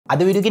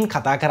අද වීඩියෝකින්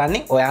කතා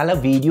කරන්නේ ඔයාලා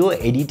වීඩියෝ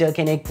එඩිටර්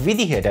කෙනෙක්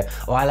විදිහට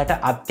ඔයාලට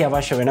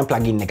අත්‍යවශ්‍ය වෙන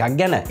ප්ලගින් එකක්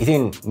ගැන.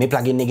 ඉතින් මේ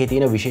ප්ලගින් එකේ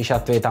තියෙන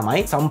විශේෂත්වය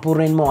තමයි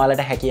සම්පූර්ණයෙන්ම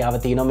ඔයාලට හැකියාව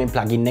තියෙනවා මේ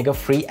ප්ලගින් එක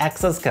ෆ්‍රී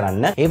ඇක්සස්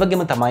කරන්න. ඒ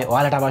වගේම තමයි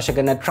ඔයාලට අවශ්‍ය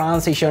කරන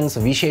ට්‍රාන්සිෂන්ස්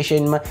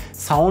විශේෂයෙන්ම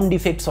සවුන්ඩ්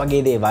ඉෆෙක්ට්ස්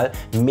වගේ දේවල්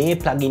මේ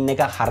ප්ලගින්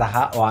එක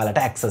හරහා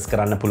ඔයාලට ඇක්සස්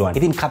කරන්න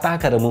පුළුවන්. ඉතින් කතා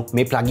කරමු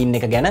මේ ප්ලගින්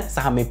එක ගැන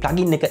සහ මේ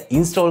ප්ලගින් එක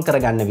ඉන්ස්ටෝල්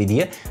කරගන්න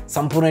විදිය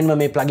සම්පූර්ණයෙන්ම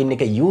මේ ප්ලගින්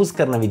එක යූස්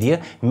කරන විදිය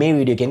මේ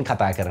වීඩියෝ එකෙන්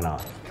කතා කරනවා.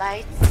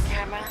 Lights,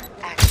 camera,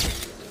 action.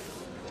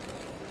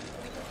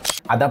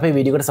 අද අපේ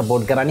වීඩියෝ එකට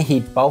සපෝට් කරන්නේ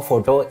HeatPower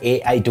Photo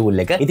AI tool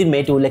එක. ඉතින්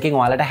මේ tool එකෙන්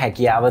ඔයාලට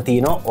හැකියාව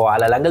තියෙනවා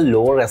ඔයාලා ළඟ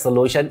low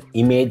resolution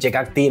image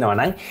එකක් තියෙනවා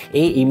නම්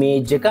ඒ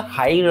image එක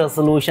high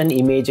resolution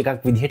image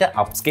එකක් විදිහට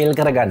upscale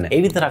කරගන්න. ඒ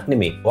විතරක්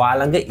නෙමෙයි.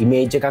 ඔයාලා ළඟ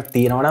image එකක්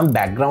තියෙනවා නම්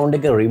background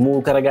එක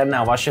remove කරගන්න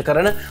අවශ්‍ය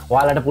කරන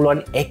ඔයාලට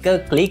පුළුවන් එක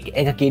click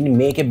එකකින්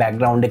මේකේ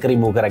background එක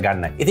remove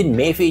කරගන්න. ඉතින්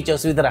මේ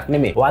features විතරක්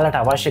නෙමෙයි. ඔයාලට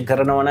අවශ්‍ය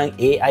කරනවා නම්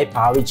AI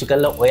පාවිච්චි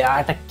කරලා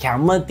ඔයාට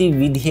කැමති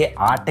විදිහේ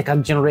art එකක්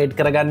generate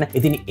කරගන්න.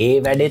 ඉතින් ඒ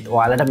වැඩේත්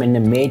ඔයාලට මෙන්න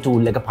මේ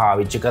tool එක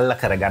පාවිච්චි කරලා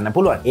කරගන්න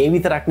පුළුවන්. ඒ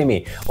විතරක්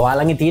නෙමෙයි.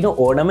 ඔයාලගේ තියෙන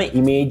ඕනම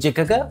image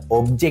එකක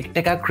object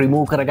එකක්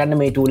remove කරගන්න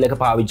මේ tool එක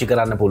පාවිච්චි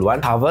කරන්න පුළුවන්.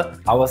 තව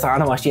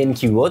අවසාන වශයෙන්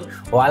කිව්වොත්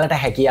ඔයාලට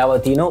හැකියාව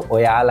තියෙනවා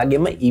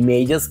ඔයාලගේම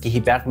images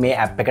කිහිපයක් මේ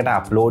app එකට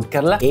upload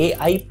කරලා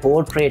AI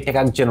portrait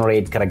එකක්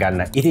generate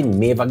කරගන්න. ඉතින්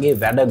මේ වගේ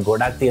වැඩ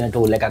ගොඩක් තියෙන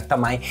tool එකක්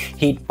තමයි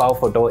HeatPower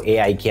Photo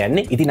AI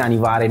කියන්නේ. ඉතින්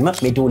අනිවාර්යෙන්ම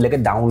මේ tool එක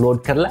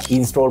download කරලා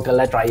install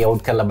කරලා try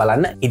out කරලා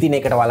බලන්න. ඉතින්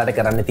ඒකට ඔයාලට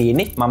කරන්න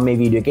තියෙන්නේ මම මේ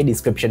වීඩියෝ එකේ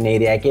description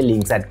area එකේ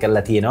links add කරලා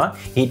තියෙනවා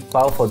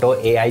HeatPower Photo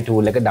AI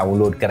tool එක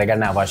download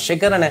කරගන්න අවශ්‍ය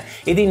කරන.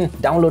 ඉතින්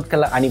download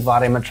කරලා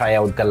අනිවාර්යයෙන්ම try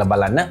out කරලා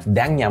බලන්න.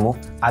 දැන් යමු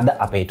අද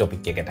අපේ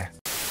topic එකට.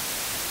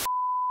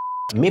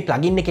 මේ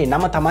ප්ලගින් එකේ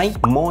නම තමයි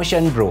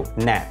MotionBro.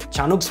 නෑ,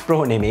 Chanux Pro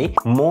නෙමෙයි,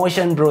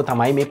 MotionBro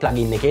තමයි මේ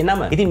ප්ලගින් එකේ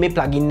නම. ඉතින් මේ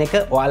ප්ලගින් එක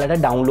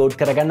ඔයාලට download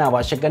කරගන්න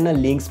අවශ්‍ය කරන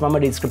links මම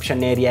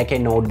description area එකේ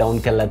note down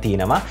කරලා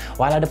තියෙනවා.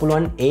 ඔයාලට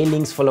පුළුවන් ඒ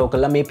links follow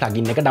කරලා මේ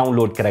ප්ලගින් එක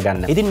download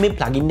කරගන්න. ඉතින් මේ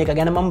ප්ලගින් එක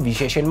ගැන මම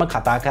විශේෂයෙන්ම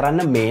කතා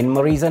කරන්න main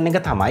reason එක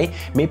තමයි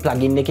මේ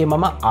ප්ලගින් එකේ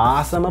මම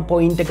ආසම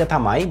point එක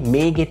තමයි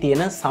මේකේ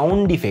තියෙන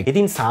sound effect.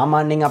 ඉතින්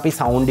සාමාන්‍යයෙන් අපි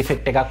sound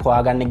effect එකක්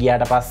හොයාගන්න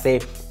ගියාට පස්සේ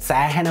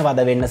සෑහෙන වද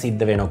වෙන්න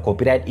සිද්ධ වෙනවා.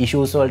 copyright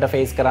issues වලට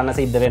face කරන්න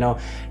සිද්ධ වෙනවා.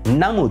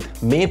 නමුත්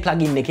මේ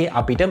ප්ලගින් එකේ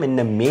අපිට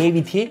මෙන්න මේ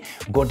විදිහේ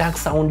ගොඩක්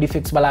sound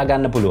effects බලා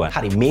ගන්න පුළුවන්.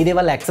 හරි, මේ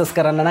දේවල් access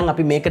කරන්න නම්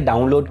අපි මේක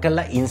download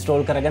කරලා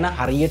install කරගෙන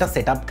හරියට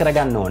setup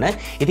කරගන්න ඕන.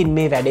 ඉතින්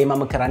මේ වැඩේ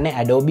මම කරන්නේ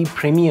Adobe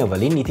Premiere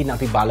වලින්. ඉතින්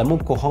අපි බලමු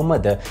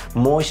කොහොමද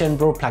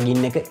MotionBro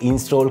plugin එක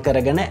install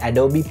කරගෙන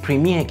Adobe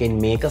Premiere එකෙන්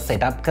මේක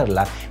setup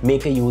කරලා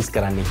මේක use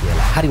කරන්න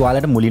කියලා. හරි,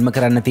 ඔයාලට මුලින්ම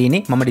කරන්න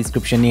තියෙන්නේ මම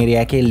description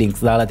area එකේ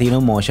links දාලා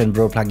තියෙනවා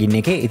MotionBro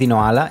plugin එකේ. ඉතින්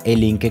ඔයාලා ඒ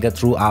link එක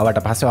through ආවට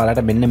පස්සේ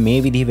ඔයාලට මෙන්න මේ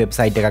විදිහේ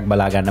website එකක්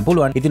බලා ගන්න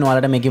පුළුවන්. ඉතින්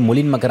ඔයාලට මේකේ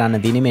මුලින්ම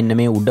කරන්න තියෙන්නේ මෙන්න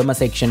මේ උඩම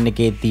section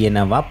එකේ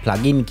තියෙනවා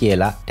plugin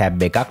කියලා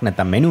tab එකක්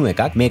නැත්නම් menu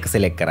එකක්. මේක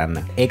select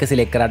කරන්න. ඒක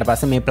select කරාට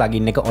පස්සේ මේ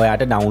plugin එක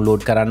ඔයාට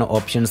download කරන්න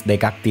options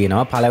දෙකක්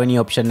තියෙනවා. පළවෙනි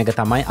option එක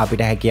තමයි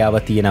අපිට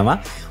හැකියාව තියෙනවා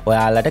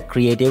ඔයාලට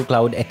Creative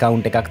Cloud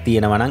account එකක්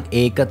තියෙනවා නම්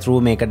ඒක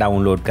through මේක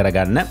download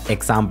කරගන්න.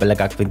 example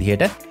එකක්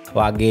විදිහට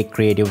ඔයාගේ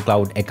Creative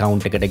Cloud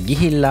account එකට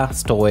ගිහිල්ලා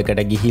store එකට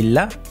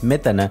ගිහිල්ලා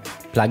මෙතන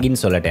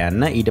plugins වලට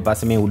යන්න. ඊට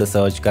පස්සේ මේ උඩ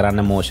search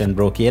කරන්න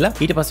MotionBro කියලා.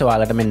 ඊට පස්සේ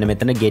ඔයාලට මෙන්න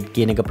මෙතන get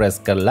කියන එක press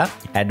කරලා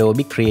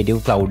Adobe Creative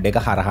Cloud එක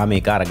හරහා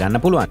මේක අරගන්න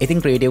පුළුවන්.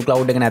 ඉතින් Creative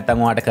Cloud එක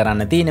නැත්තම් ඔයාට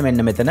කරන්න තියෙන්නේ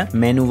මෙන්න මෙතන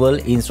manual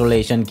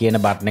installation කියන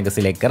button එක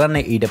select කරන්න.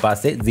 ඊට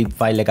පස්සේ zip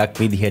file එකක්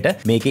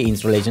විදිහට මේකේ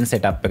installation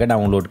setup එක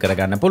download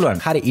කරගන්න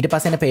පුළුවන්. හරි, ඊට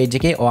පස්සේ එන page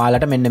එකේ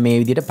ඔයාලට මෙන්න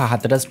මේ විදිහට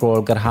පහතට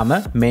scroll කරාම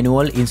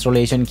manual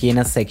installation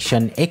කියන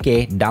section එකේ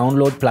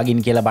download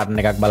plugin කියලා button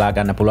එකක් බලා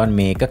ගන්න පුළුවන්.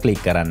 මේක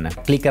click කරන්න.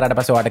 click කරාට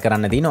පස්සේ ඔයාට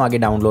කරන්න තියෙනවා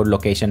ඔයාගේ download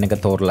location එක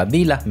තෝරලා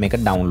දීලා මේක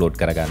download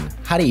කරගන්න.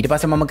 හරි, ඊට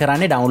පස්සේ මම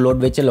කරන්නේ download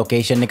වෙච්ච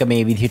location එක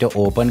මේ විදිහට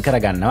open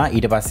කරගන්නවා.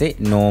 ඊට පස්සේ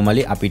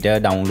normally අපිට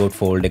download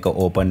folder එක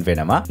open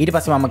වෙනවා. ඊට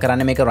පස්සේ මම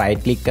කරන්නේ මේක right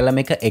click කරලා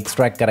මේක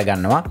extract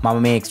කරගන්නවා.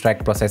 මම මේ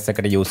extract process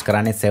එකට use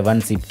කරන්නේ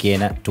 7-zip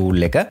කියන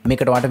tool එක.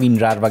 මේකට ඔයාට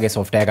WinRAR වගේ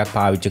software එකක්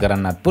පාවිච්චි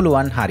කරන්නත්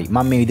පුළුවන්. හරි,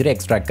 මම මේ විදිහට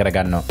extract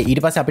කරගන්නවා.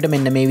 ඊට පස්සේ අපිට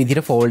මෙන්න මේ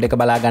විදිහට folder එක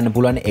බලා ගන්න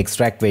පුළුවන්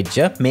extract වෙච්ච.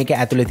 මේක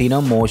ඇතුලේ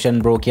තියෙනවා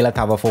MotionBro කියලා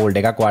තව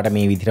folder එකක් ඔයාට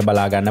මේ විදිහට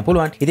බලා ගන්න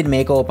පුළුවන්. ඉතින්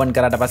මේක open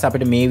කරාට පස්සේ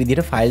අපිට මේ විදිහට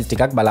files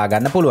ටිකක් බලා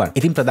ගන්න පුළුවන්.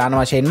 ඉතින් ප්‍රධාන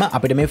වශයෙන්ම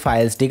අපිට මේ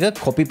files ටික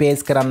copy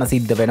paste කරන්න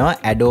සිද්ධ වෙනවා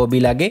Adobe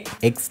ලගේ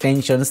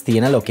extensions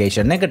තියෙන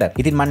location එකට.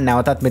 ඉතින් මම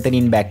නැවතත්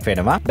මෙතනින් back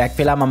වෙනවා. back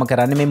වෙලා මම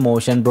කරන්නේ මේ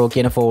MotionBro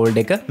කියන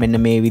folder එක මෙන්න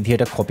මේ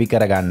විදිහට copy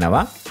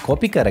කරගන්නවා.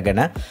 copy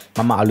කරගෙන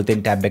මම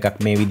අලුතෙන් tab එකක්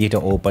මේ විදිහට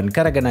open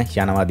කරගෙන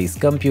යනවා this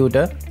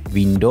computer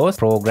Windows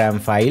program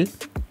file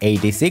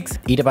 86.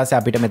 ඊට පස්සේ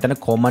අපිට මෙතන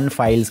common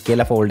files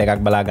කියලා folder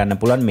එකක් බලා ගන්න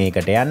පුළුවන්. පුළුවන්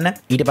මේකට යන්න.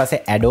 ඊට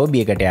පස්සේ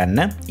Adobe එකට යන්න.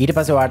 ඊට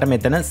පස්සේ ඔයාට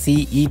මෙතන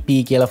CEP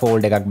කියලා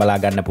ෆෝල්ඩර් එකක් බලා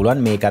ගන්න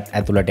පුළුවන්. මේකත්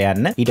ඇතුළට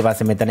යන්න. ඊට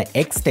පස්සේ මෙතන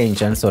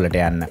extensions වලට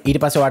යන්න. ඊට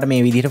පස්සේ ඔයාට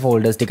මේ විදිහට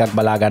ෆෝල්ඩර්ස් ටිකක්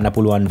බලා ගන්න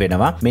පුළුවන්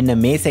වෙනවා. මෙන්න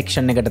මේ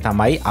section එකට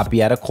තමයි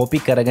අපි අර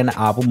copy කරගෙන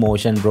ආපු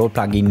MotionBro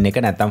plugin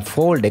එක නැත්තම්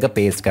ෆෝල්ඩර් එක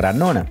paste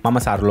කරන්න ඕන. මම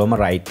සරලවම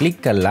right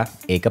click කරලා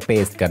ඒක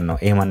paste කරනවා.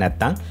 එහෙම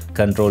නැත්තම්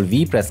Ctrl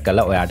V press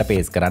කරලා ඔයාට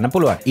paste කරන්න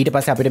පුළුවන්. ඊට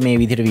පස්සේ අපිට මේ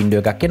විදිහට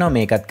window එකක් එනවා.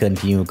 මේකත්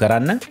continue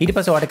කරන්න. ඊට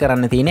පස්සේ ඔයාට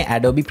කරන්න තියෙන්නේ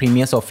Adobe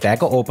Premiere software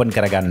එක open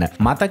කරගන්න.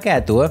 මතක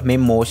ඇතුව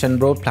මේ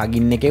MotionBro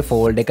plugin එකේ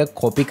folder එක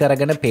copy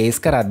කරගෙන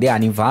paste කරද්දී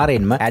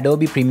අනිවාර්යෙන්ම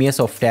Adobe Premiere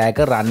software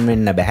එක run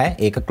වෙන්න බෑ.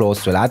 ඒක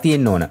close වෙලා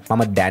තියෙන්න ඕන.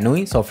 මම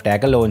දැනුයි software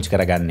එක launch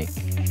කරගන්නේ.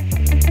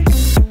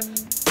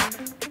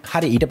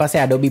 හරි ඊට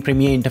පස්සේ Adobe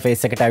Premiere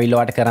interface එකට ඇවිල්ලා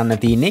ඔයාට කරන්න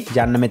තියෙන්නේ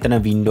යන්න මෙතන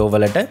window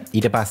වලට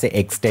ඊට පස්සේ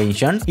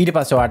extension ඊට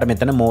පස්සේ ඔයාට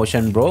මෙතන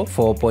MotionBro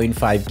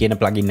 4.5 කියන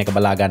plugin එක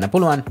බලා ගන්න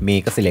පුළුවන්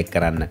මේක select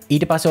කරන්න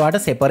ඊට පස්සේ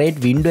ඔයාට separate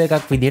window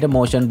එකක් විදිහට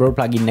MotionBro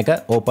plugin එක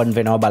open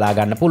වෙනවා බලා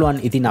ගන්න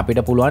පුළුවන් ඉතින්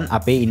අපිට පුළුවන්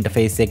අපේ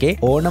interface එකේ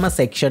ඕනම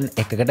section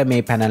එකකට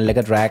මේ panel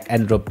එක drag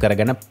and drop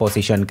කරගෙන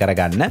position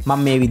කරගන්න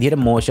මම මේ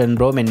විදිහට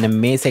MotionBro මෙන්න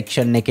මේ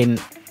section එකෙන්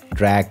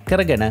drag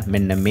කරගෙන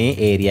මෙන්න මේ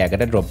area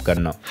එකට drop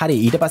කරනවා. හරි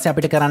ඊට පස්සේ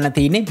අපිට කරන්න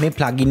තියෙන්නේ මේ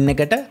plugin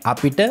එකට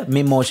අපිට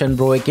මේ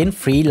MotionBro එකෙන්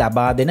free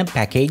ලබා දෙන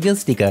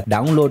packages ටික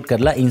download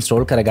කරලා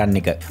install කරගන්න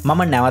එක.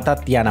 මම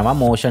නැවතත් යනවා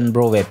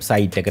MotionBro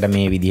website එකට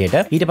මේ විදිහට.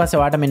 ඊට පස්සේ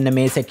ඔයාලට මෙන්න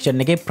මේ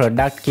section එකේ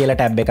product කියලා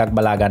tab එකක්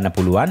බලා ගන්න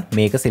පුළුවන්.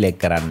 මේක select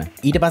කරන්න.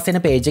 ඊට පස්සේ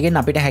එන page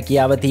එකෙන් අපිට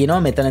හැකියාව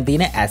තියෙනවා මෙතන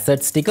තියෙන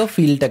assets ටික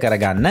filter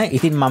කරගන්න.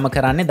 ඉතින් මම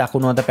කරන්නේ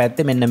දකුණු අත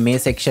පැත්තේ මෙන්න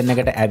මේ section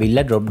එකට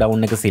ඇවිල්ලා drop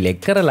down එක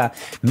select කරලා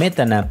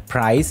මෙතන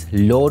price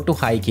low to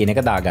high කියන එක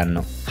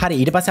දාගන්නවා. හරි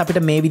ඊට පස්සේ අපිට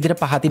මේ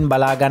විදිහට පහතින්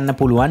බලා ගන්න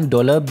පුළුවන්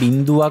ඩොලර්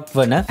බිඳුවක්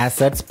වන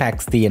assets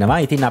packs තියෙනවා.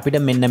 ඉතින් අපිට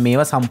මෙන්න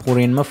මේවා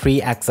සම්පූර්ණයෙන්ම free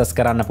access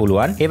කරන්න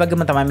පුළුවන්. ඒ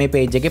වගේම තමයි මේ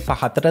page එකේ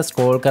පහතට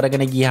scroll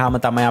කරගෙන ගියාම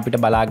තමයි අපිට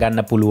බලා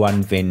ගන්න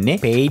පුළුවන් වෙන්නේ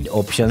paid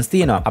options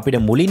තියෙනවා. අපිට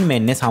මුලින්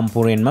මෙන්නේ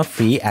සම්පූර්ණයෙන්ම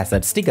free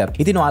assets ටික.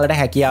 ඉතින් ඔයාලට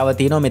හැකියාව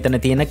තියෙනවා මෙතන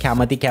තියෙන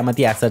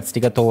කැමති assets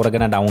ටික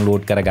තෝරගෙන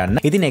download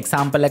කරගන්න. ඉතින්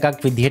example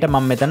එකක් විදිහට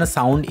මම මෙතන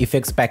sound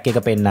effects pack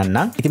එක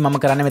පෙන්නන්නම්. ඉතින් මම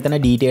කරන්නේ මෙතන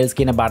details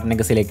කියන button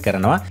එක select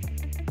කරනවා.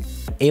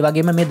 ඒ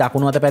වගේම මේ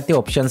දකුණු අත පැත්තේ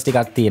options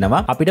ටිකක් තියෙනවා.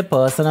 අපිට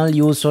personal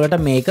use වලට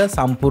මේක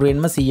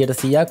සම්පූර්ණයෙන්ම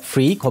 100%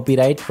 free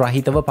copyright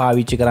රහිතව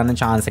පාවිච්චි කරන්න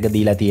chance එක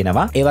දීලා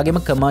තියෙනවා. ඒ වගේම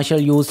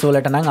commercial use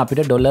වලට නම්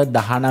අපිට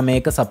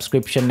 $19ක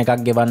subscription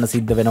එකක් ගෙවන්න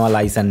සිද්ධ වෙනවා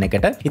license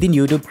එකට. ඉතින්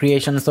YouTube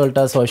creations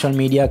වලට social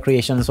media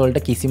creations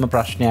වලට කිසිම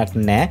ප්‍රශ්නයක්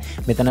නැහැ.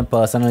 මෙතන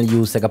personal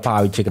use එක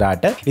පාවිච්චි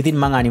කරාට. ඉතින්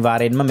මම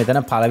අනිවාර්යෙන්ම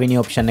මෙතන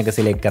පළවෙනි option එක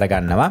select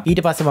කරගන්නවා.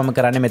 ඊට පස්සේ මම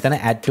කරන්නේ මෙතන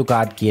add to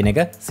cart කියන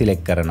එක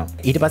select කරනවා.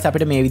 ඊට පස්සේ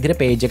අපිට මේ විදිහට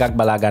page එකක්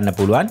බලා ගන්න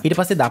පුළුවන්. ඊට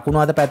පස්සේ දකුණු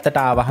අත පැත්තට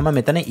ආවහම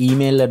මෙතන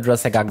email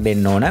address එකක්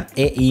දෙන්න ඕන.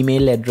 ඒ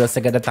email address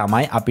එකට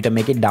තමයි අපිට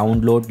මේකේ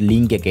download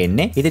link එක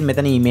එන්නේ. ඉතින්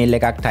මෙතන email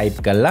එකක්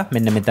type කරලා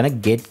මෙන්න මෙතන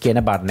get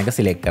කියන button එක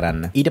select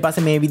කරන්න. ඊට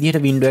පස්සේ මේ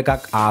විදිහට window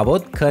එකක්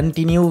ආවොත්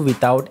continue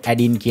without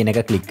add-in කියන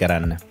එක click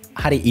කරන්න.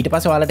 හරි ඊට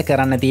පස්සේ ඔයාලට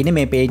කරන්න තියෙන්නේ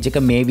මේ page එක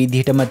මේ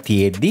විදිහටම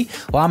තියෙද්දි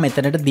ඔයා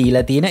මෙතනට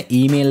දීලා තියෙන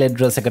email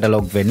address එකට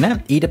log වෙන්න.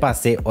 ඊට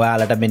පස්සේ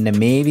ඔයාලට මෙන්න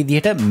මේ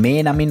විදිහට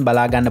මේ නමින්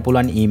බලා ගන්න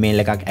පුළුවන්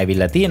email එකක්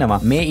ඇවිල්ලා තියෙනවා.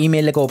 මේ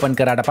email එක open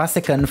කරාට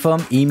පස්සේ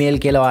confirm email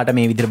කියලා ඔයාලට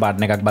මේ විදිහට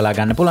button එකක් බලා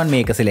ගන්න පුළුවන්.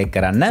 මේක select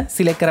කරන්න.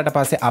 select කරාට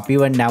පස්සේ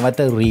අපිව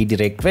නැවත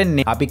redirect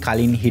වෙන්නේ අපි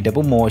කලින්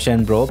හිටපු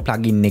MotionBro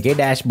plugin එකේ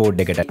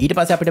dashboard එකට. ඊට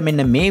පස්සේ අපිට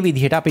මෙන්න මේ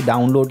විදිහට අපි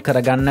download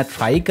කරගන්න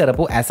try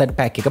කරපු asset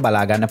pack එක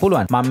බලා ගන්න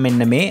පුළුවන්. මම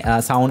මෙන්න මේ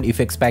sound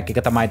effects pack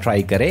එක තමයි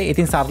try කරේ.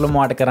 ඉතින් සරලවම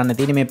ඔයාලට කරන්න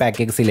තියෙන්නේ මේ pack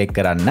එක select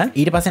කරන්න.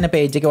 ඊට පස්සේ එන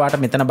page එකේ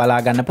ඔයාලට මෙතන බලා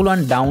ගන්න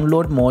පුළුවන්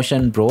download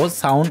MotionBro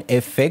sound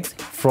effects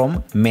from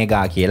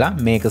Mega කියලා.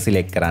 මේක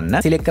select කරන්න.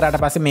 select කරාට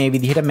පස්සේ මේ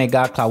විදිහට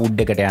Mega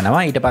cloud එකට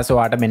යනවා. ඊට පස්සේ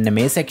ඔයාලට මෙන්න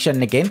මේ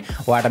section එකෙන්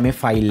ඔයාලට මේ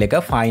file එක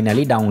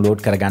finally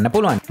download කරගන්න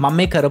පුළුවන්. මම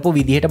මේ කරපු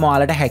විදිහටම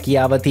ඔයාලට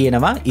හැකියාව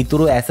තියෙනවා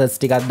ඉතුරු assets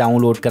ටිකක්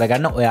download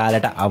කරගන්න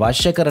ඔයාලට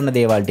අවශ්‍ය කරන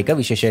දේවල් ටික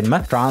විශේෂයෙන්ම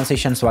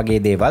transitions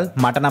වගේ දේවල්.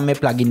 මට නම් මේ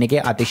plugin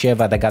එකේ අතිශය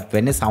වැදගත්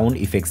වෙන්නේ sound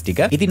effects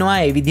ටික. ඉතින්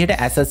ඔයා මේ විදිහට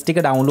assets ටික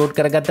download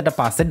කරගත්තට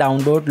පස්සේ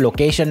download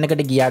location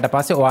එකට ගියාට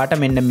පස්සේ ඔයාට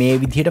මෙන්න මේ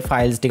විදිහට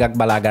files ටිකක්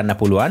බලා ගන්න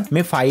පුළුවන්.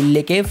 මේ file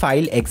එකේ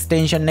file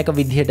extension එක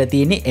විදිහට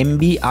තියෙන්නේ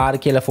MBR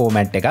කියලා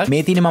format එකක්.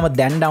 මේ තියෙන්නේ මම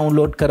දැන්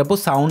download කරපු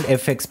sound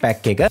effects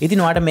pack එක.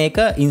 ඉතින් ඔයාට මේක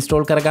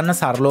install කරගන්න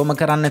සරලවම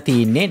කරන්න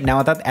තියෙන්නේ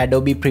නැවතත්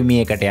Adobe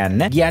Premiere එකට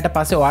යන්න. ගියාට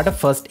පස්සේ ඔයාට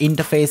first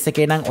interface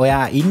එකේ නම්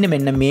ඔයා ඉන්නේ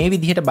මෙන්න මේ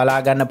විදිහට බලා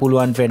ගන්න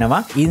පුළුවන්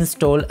වෙනවා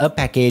install a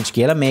package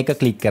කියලා මේක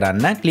click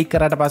කරන්න. click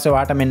කරාට පස්සේ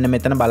ඔයාට මෙන්න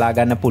මෙතන බලා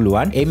ගන්න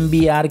පුළුවන්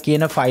MBR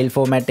කියන file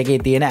format එකේ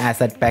තියෙන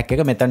asset pack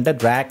එක මෙතනට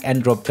drag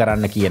and drop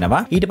කරන්න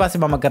කියනවා. ඊට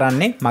පස්සේ මම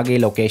කරන්නේ මගේ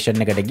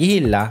location එකට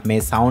ගිහිල්ලා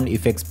මේ sound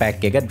effects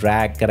pack එක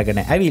drag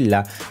කරගෙන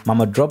ඇවිල්ලා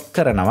මම drop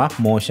කරනවා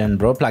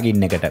MotionBro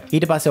plugin එකට.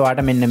 ඊට පස්සේ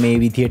ඔයාට මෙන්න මේ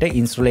විදිහට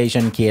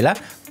installation කියලා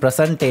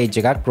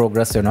percentage එකක්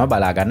progress වෙනවා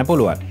බලා ගන්න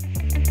පුළුවන්.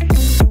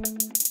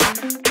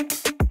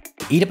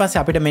 ඊට පස්සේ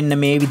අපිට මෙන්න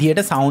මේ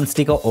විදිහට sounds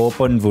ටික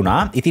open වුණා.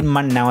 ඉතින්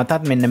මම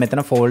නැවතත් මෙන්න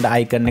මෙතන folder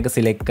icon එක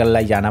select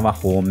කරලා යනවා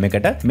home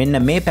එකට. මෙන්න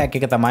මේ pack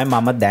එක තමයි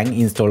මම දැන්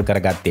install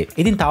කරගත්තේ.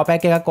 ඉතින් තව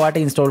pack එකක් ඔයාලට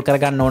install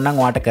කරගන්න ඕන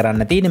නම් ඔයාලට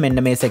කරන්න තියෙන්නේ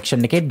මෙන්න මේ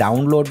section එකේ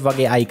download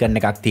වගේ icon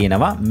එකක්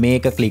තියෙනවා.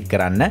 මේක click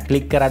කරන්න.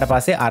 click කරාට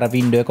පස්සේ අර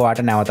window එක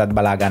ඔයාලට නැවතත්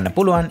බලා ගන්න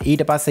පුළුවන්.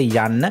 ඊට පස්සේ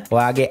යන්න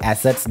ඔයාගේ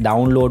assets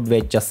download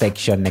වෙච්ච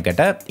section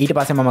එකට. ඊට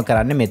පස්සේ මම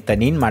කරන්නේ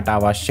මෙතනින් මට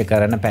අවශ්‍ය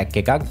කරන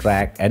pack එකක්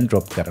drag and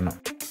drop කරනවා.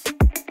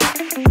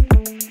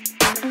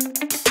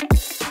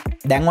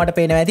 දැන් ඔයාලට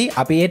පේනවා ඇති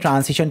අපි මේ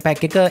transition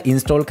pack එක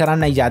install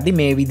කරන්න යද්දි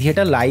මේ විදිහට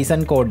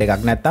license code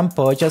එකක් නැත්නම්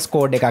purchase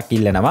code එකක්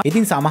ඉල්ලනවා.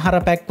 ඉතින් සමහර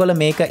pack වල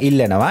මේක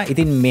ඉල්ලනවා.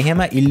 ඉතින්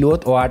මෙහෙම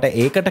ඉල්ලුවොත් ඔයාලට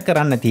ඒකට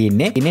කරන්න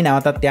තියෙන්නේ ඉන්නේ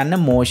නැවතත් යන්න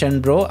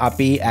MotionBro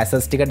අපි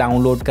assets ටික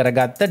download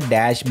කරගත්ත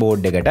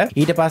dashboard එකට.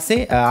 ඊට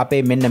පස්සේ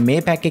අපේ මෙන්න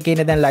මේ pack එකේ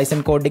ඉන්න දැන්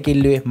license code එක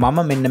ඉල්ලුවේ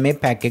මම මෙන්න මේ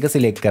pack එක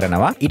select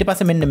කරනවා. ඊට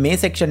පස්සේ මෙන්න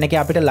මේ section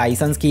එකේ අපිට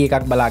license key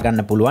එකක් බලා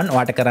ගන්න පුළුවන්.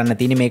 ඔයාලට කරන්න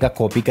තියෙන්නේ මේක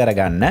copy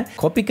කරගන්න.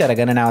 copy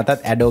කරගෙන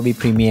නැවතත් Adobe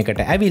Premiere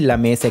එකට ඇවිල්ලා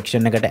මේ section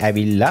එකට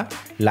ඇවිල්ලා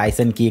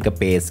license key එක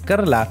paste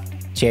කරලා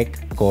check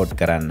code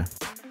කරන්න.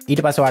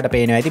 ඊට පස්සේ ඔයාලට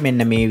පේනවා ඇති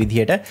මෙන්න මේ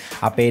විදිහට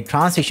අපේ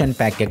transition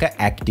pack එක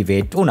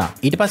activate වුණා.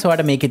 ඊට පස්සේ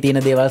ඔයාලට මේකේ තියෙන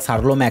දේවල්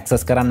සරලවම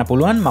access කරන්න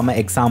පුළුවන්. මම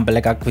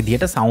example එකක්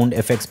විදිහට sound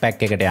effects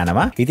pack එකට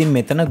යනවා. ඉතින්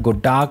මෙතන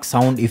ගොඩාක්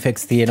sound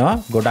effects තියෙනවා.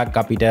 ගොඩක්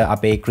අපිට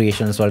අපේ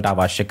creations වලට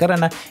අවශ්‍ය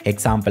කරන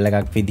example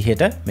එකක්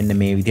විදිහට මෙන්න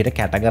මේ විදිහට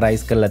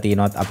categorize කරලා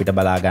තියෙනවත් අපිට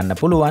බලා ගන්න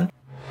පුළුවන්.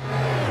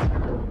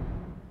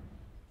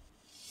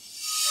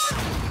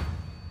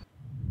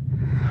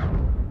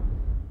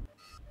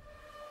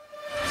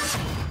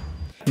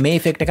 මේ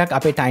effect එකක්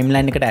අපේ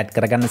timeline එකට add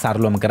කරගන්න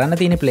සරලවම කරන්න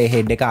තියෙන play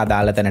head එක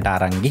අදාළ තැනට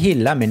අරන්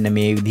ගිහිල්ලා මෙන්න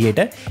මේ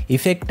විදිහට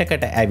effect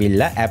එකට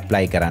ඇවිල්ලා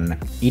apply කරන්න.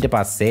 ඊට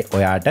පස්සේ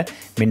ඔයාට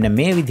මෙන්න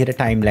මේ විදිහට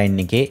timeline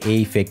එකේ ඒ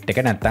effect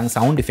එක නැත්නම්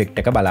sound effect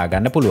එක බලා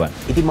ගන්න පුළුවන්.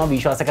 ඉතින් මම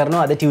විශ්වාස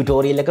කරනවා අද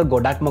tutorial එක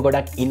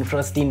ගොඩක්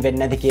interesting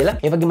වෙන්න ඇති කියලා.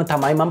 ඒ වගේම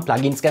තමයි මම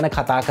plugins ගැන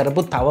කතා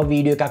කරපු තව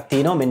වීඩියෝ එකක්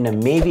තියෙනවා මෙන්න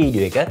මේ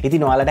වීඩියෝ එක.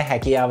 ඉතින් ඔයාලට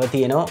හැකියාව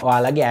තියෙනවා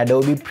ඔයාලගේ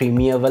Adobe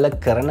Premiere වල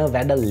කරන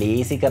වැඩ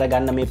ලේසි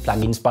කරගන්න මේ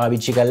plugins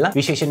පාවිච්චි කරලා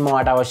විශේෂයෙන්ම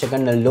ඔයාලට අවශ්‍ය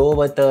කරන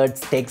lower thirds,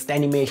 text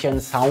animation,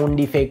 sound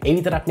effect, ඒ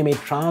විතරක් නෙමේ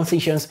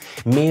transitions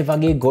මේ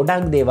වගේ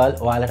ගොඩක් දේවල්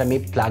ඔයාලට මේ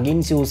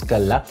plugins use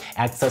කරලා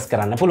access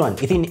කරන්න පුළුවන්.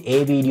 ඉතින් ඒ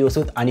වීඩියෝස්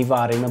උත්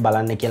අනිවාර්යයෙන්ම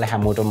බලන්න කියලා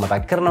හැමෝටම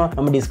මතක් කරනවා.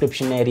 මම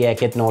description area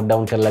එකෙත් note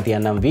down කරලා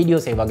තියන්නම්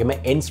videos. ඒ වගේම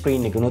end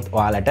screen එකනොත්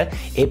ඔයාලට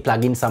ඒ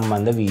plugin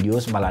සම්බන්ධ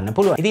videos බලන්න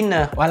පුළුවන්. ඉතින්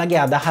ඔයාලගේ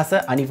අදහස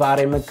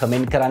අනිවාර්යයෙන්ම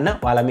comment කරන්න.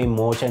 ඔයාලා මේ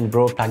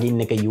MotionBro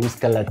plugin එක use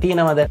කරලා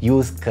තියෙනවද?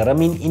 use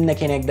කරමින් ඉන්න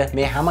කෙනෙක්ද?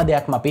 මේ හැම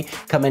දෙයක්ම අපි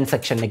comment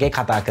section එකේ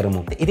කතා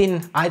කරමු. ඉතින්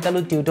ආයතලු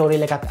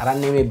tutorial එකක්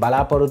අරන් මේ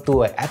බලාපොරොත්තුව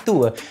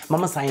ඇතුව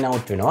මම sign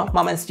out වෙනවා.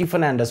 මම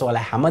ස්ටිෆන් ඇන්ඩර්ස්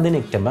ඔයාලා හැම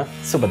දිනෙකටම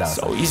සුබ දවසක්.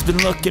 So he's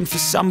been looking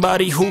for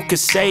somebody who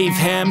could save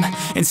him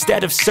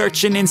instead of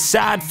searching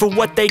inside for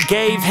what they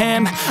gave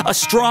him. A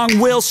strong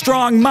will,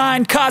 strong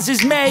mind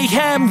causes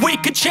mayhem. We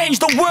could change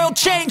the world,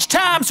 change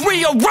times,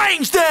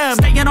 rearrange them.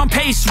 Staying on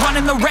pace,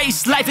 running the race.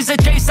 Life is a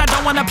chase, I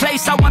don't want a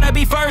place, I want to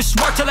be first.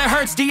 Work till it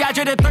hurts,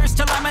 dehydrated thirst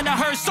till I'm in a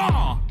hearse.